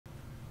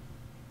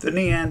The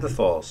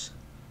Neanderthals.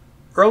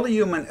 Early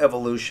human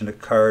evolution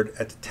occurred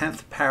at the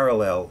 10th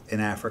parallel in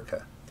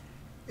Africa.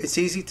 It's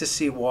easy to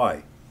see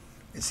why.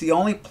 It's the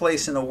only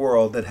place in the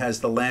world that has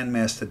the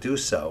landmass to do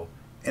so,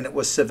 and it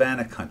was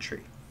savanna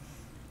country.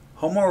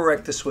 Homo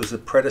erectus was the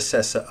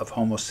predecessor of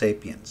Homo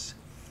sapiens.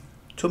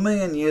 2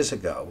 million years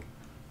ago,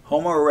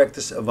 Homo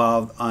erectus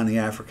evolved on the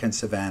African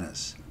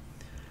savannas.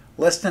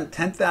 Less than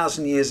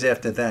 10,000 years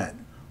after that,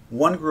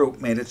 one group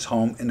made its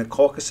home in the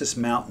Caucasus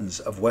Mountains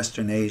of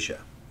Western Asia.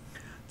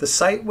 The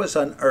site was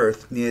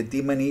unearthed near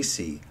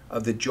Dmanisi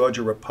of the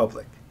Georgia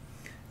Republic.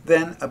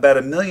 Then, about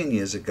 1 million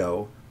years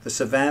ago, the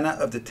savanna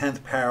of the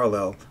 10th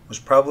parallel was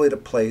probably the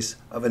place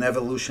of an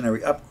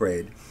evolutionary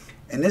upgrade,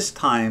 and this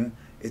time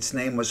its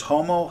name was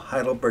Homo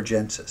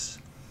heidelbergensis.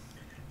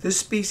 This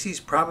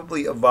species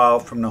probably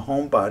evolved from the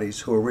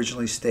homebodies who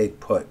originally stayed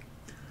put.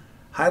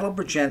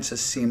 Heidelbergensis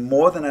seemed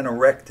more than an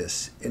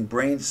erectus in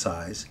brain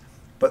size,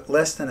 but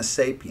less than a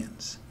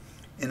sapiens.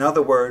 In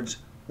other words,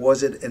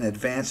 was it an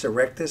advanced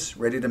erectus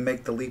ready to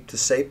make the leap to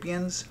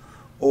sapiens,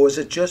 or was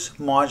it just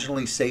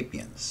marginally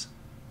sapiens?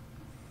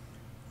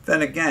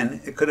 Then again,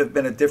 it could have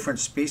been a different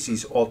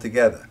species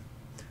altogether.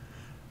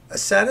 A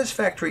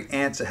satisfactory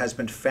answer has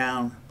been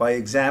found by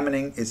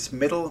examining its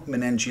middle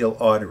meningeal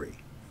artery.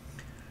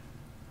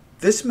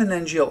 This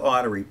meningeal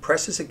artery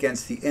presses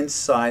against the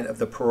inside of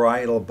the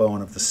parietal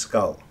bone of the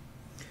skull.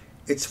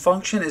 Its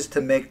function is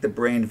to make the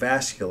brain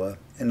vascular,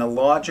 and the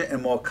larger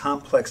and more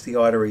complex the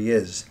artery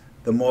is,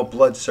 the more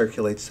blood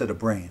circulates to the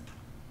brain.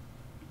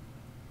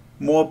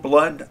 More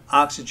blood,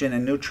 oxygen,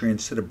 and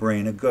nutrients to the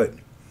brain are good.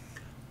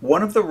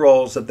 One of the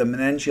roles of the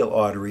meningeal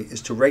artery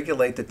is to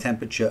regulate the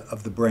temperature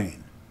of the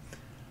brain.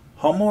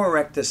 Homo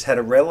erectus had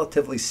a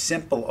relatively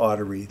simple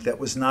artery that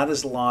was not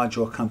as large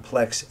or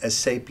complex as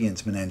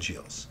sapiens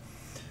meningeals.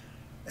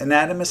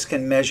 Anatomists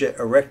can measure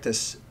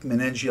erectus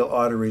meningeal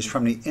arteries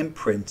from the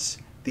imprints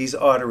these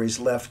arteries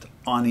left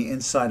on the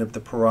inside of the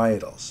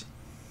parietals.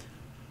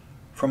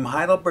 From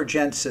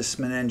Heidelbergensis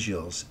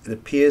meningeals, it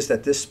appears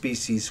that this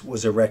species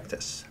was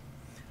erectus.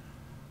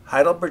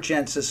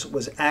 Heidelbergensis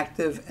was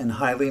active and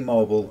highly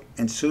mobile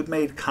and soon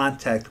made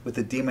contact with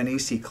the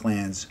Dmanisi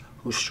clans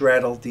who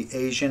straddled the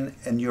Asian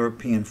and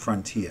European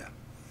frontier.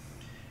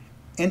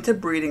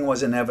 Interbreeding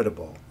was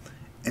inevitable,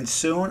 and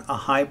soon a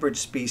hybrid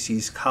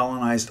species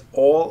colonized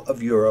all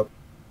of Europe,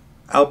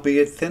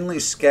 albeit thinly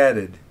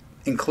scattered,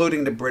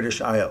 including the British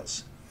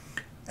Isles.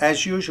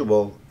 As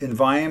usual,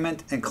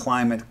 environment and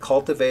climate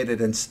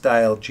cultivated and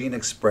styled gene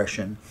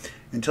expression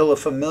until a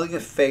familiar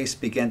face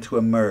began to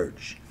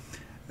emerge,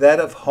 that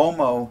of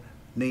Homo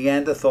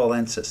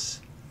neanderthalensis.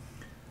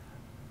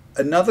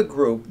 Another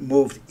group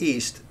moved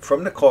east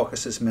from the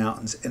Caucasus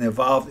Mountains and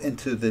evolved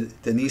into the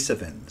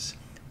Denisovans,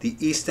 the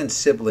eastern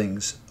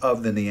siblings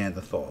of the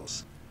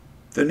Neanderthals.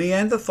 The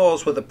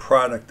Neanderthals were the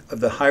product of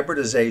the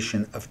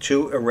hybridization of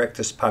two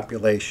erectus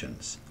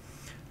populations.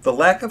 The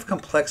lack of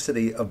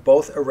complexity of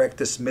both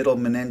erectus middle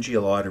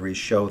meningeal arteries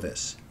show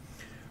this.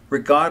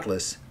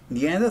 Regardless,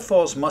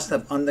 Neanderthals must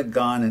have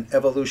undergone an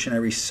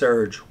evolutionary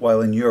surge while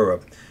in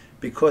Europe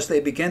because they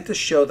began to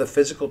show the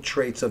physical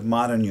traits of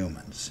modern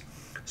humans,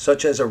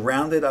 such as a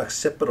rounded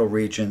occipital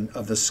region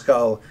of the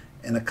skull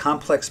and a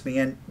complex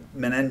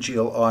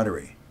meningeal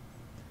artery.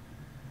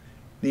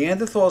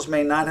 Neanderthals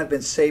may not have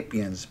been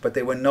sapiens, but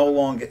they were no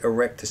longer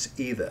erectus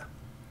either.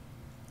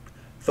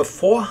 The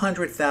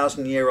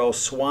 400,000-year-old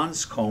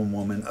Swanscombe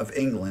woman of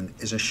England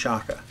is a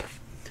shocker.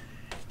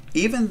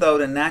 Even though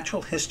the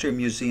Natural History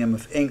Museum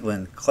of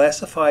England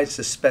classifies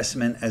the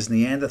specimen as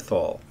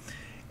Neanderthal,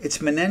 its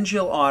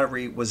meningeal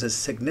artery was as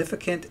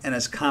significant and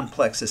as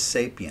complex as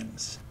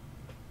sapiens.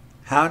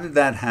 How did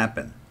that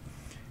happen?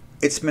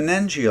 Its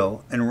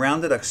meningeal and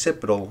rounded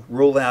occipital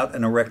rule out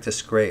an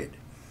erectus grade.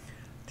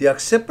 The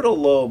occipital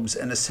lobes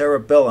and the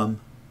cerebellum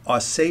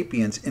are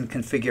sapiens in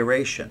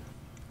configuration.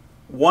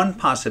 One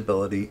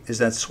possibility is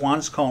that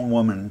Swanscombe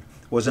woman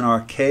was an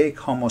archaic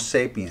Homo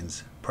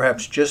sapiens,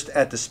 perhaps just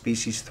at the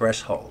species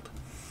threshold.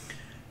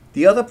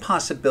 The other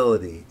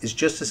possibility is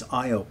just as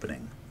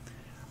eye-opening.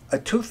 A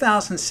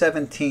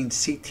 2017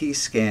 CT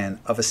scan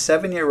of a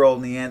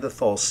 7-year-old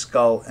Neanderthal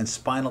skull and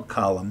spinal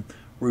column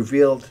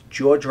revealed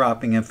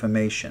jaw-dropping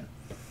information.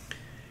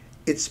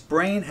 Its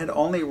brain had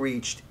only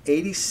reached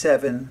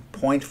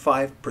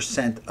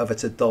 87.5% of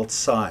its adult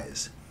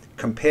size,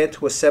 compared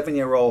to a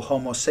 7-year-old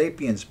Homo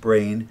sapiens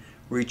brain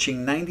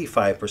reaching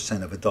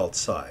 95% of adult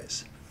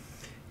size.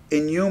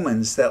 In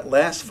humans, that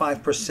last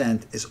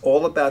 5% is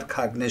all about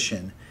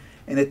cognition,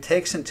 and it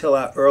takes until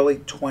our early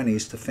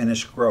 20s to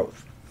finish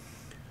growth.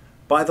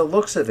 By the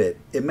looks of it,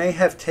 it may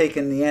have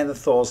taken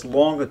Neanderthals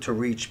longer to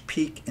reach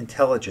peak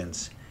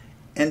intelligence,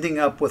 ending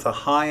up with a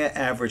higher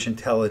average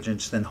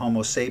intelligence than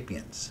Homo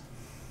sapiens.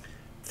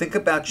 Think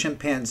about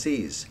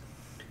chimpanzees.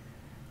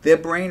 Their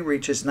brain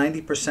reaches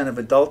 90% of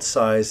adult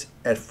size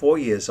at 4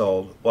 years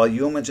old, while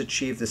humans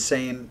achieve the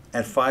same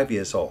at 5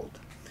 years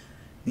old.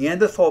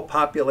 Neanderthal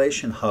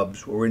population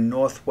hubs were in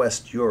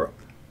northwest Europe.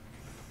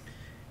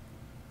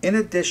 In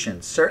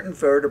addition, certain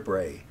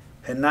vertebrae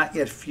had not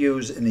yet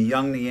fused in the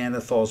young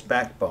Neanderthal's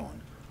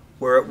backbone,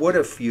 where it would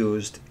have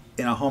fused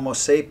in a Homo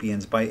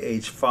sapiens by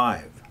age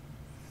 5.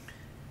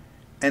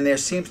 And there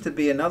seems to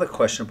be another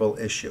questionable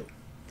issue.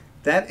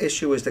 That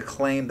issue is the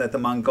claim that the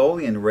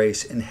Mongolian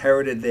race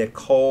inherited their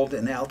cold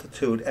and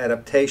altitude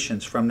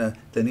adaptations from the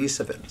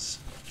Denisovans.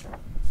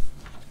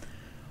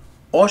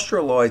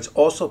 Australoids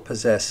also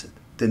possess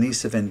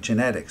Denisovan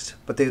genetics,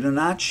 but they do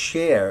not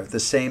share the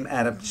same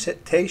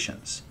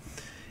adaptations.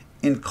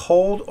 In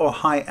cold or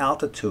high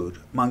altitude,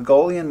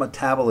 Mongolian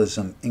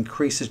metabolism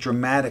increases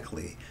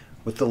dramatically,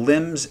 with the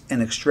limbs and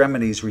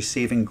extremities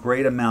receiving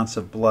great amounts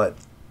of blood.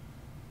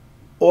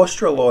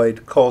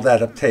 Australoid cold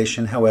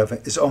adaptation, however,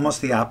 is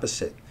almost the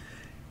opposite.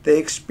 They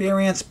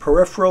experience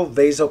peripheral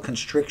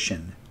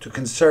vasoconstriction to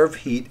conserve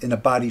heat in the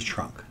body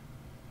trunk.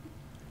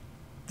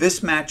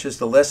 This matches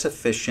the less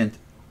efficient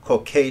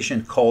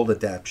Caucasian cold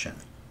adaptation.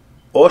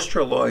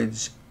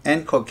 Australoids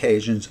and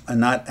Caucasians are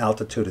not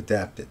altitude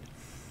adapted.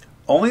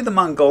 Only the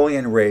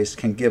Mongolian race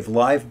can give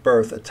live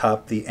birth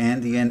atop the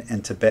Andean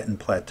and Tibetan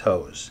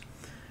plateaus.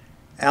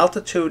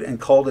 Altitude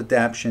and cold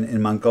adaptation in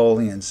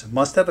Mongolians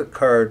must have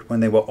occurred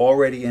when they were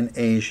already in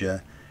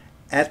Asia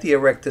at the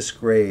Erectus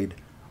grade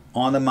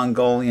on the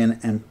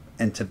Mongolian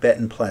and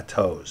Tibetan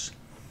plateaus.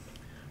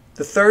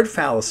 The third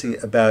fallacy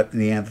about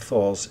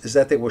Neanderthals is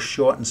that they were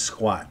short and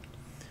squat.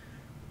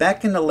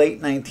 Back in the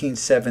late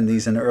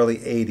 1970s and early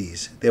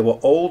 80s, there were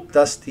old,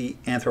 dusty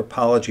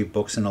anthropology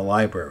books in the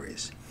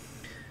libraries.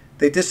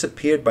 They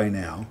disappeared by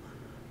now,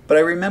 but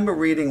I remember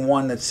reading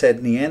one that said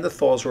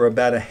Neanderthals were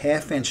about a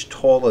half-inch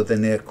taller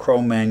than their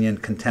Cro-Magnon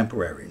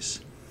contemporaries.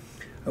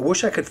 I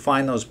wish I could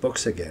find those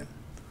books again.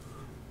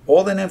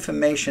 All that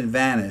information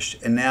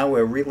vanished, and now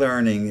we're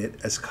relearning it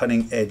as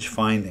cutting-edge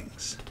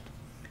findings.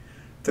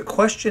 The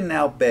question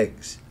now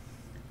begs,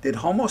 did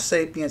Homo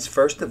sapiens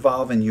first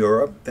evolve in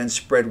Europe, then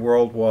spread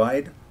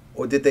worldwide,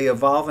 or did they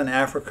evolve in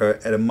Africa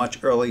at a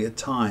much earlier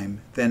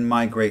time, then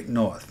migrate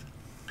north?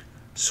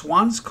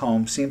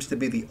 Swanscombe seems to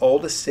be the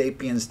oldest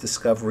sapiens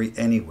discovery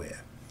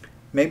anywhere.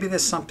 Maybe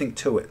there's something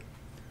to it.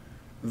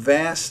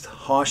 Vast,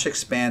 harsh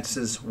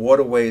expanses,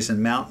 waterways,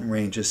 and mountain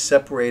ranges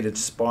separated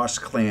sparse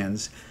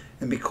clans,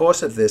 and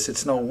because of this,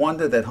 it's no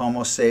wonder that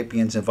Homo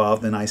sapiens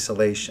evolved in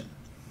isolation.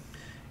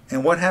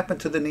 And what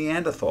happened to the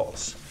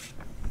Neanderthals?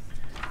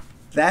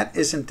 That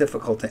isn't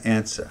difficult to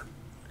answer.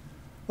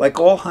 Like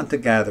all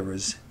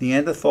hunter-gatherers,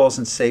 Neanderthals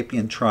and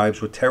sapient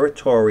tribes were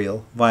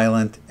territorial,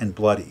 violent, and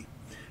bloody.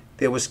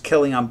 There was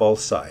killing on both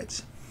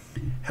sides.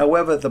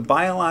 However, the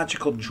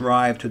biological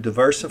drive to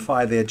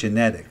diversify their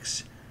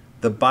genetics,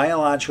 the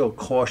biological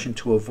caution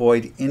to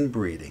avoid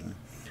inbreeding,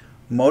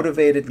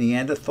 motivated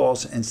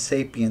Neanderthals and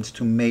sapiens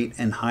to mate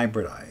and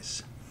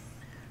hybridize.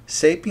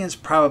 Sapiens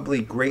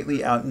probably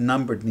greatly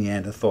outnumbered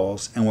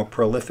Neanderthals and were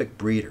prolific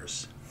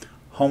breeders.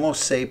 Homo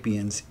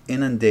sapiens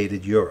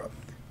inundated Europe.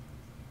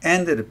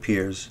 And it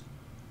appears,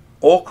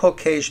 all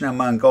Caucasian and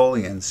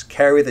Mongolians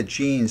carry the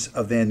genes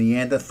of their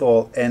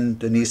Neanderthal and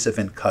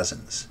Denisovan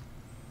cousins.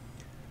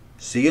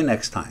 See you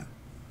next time.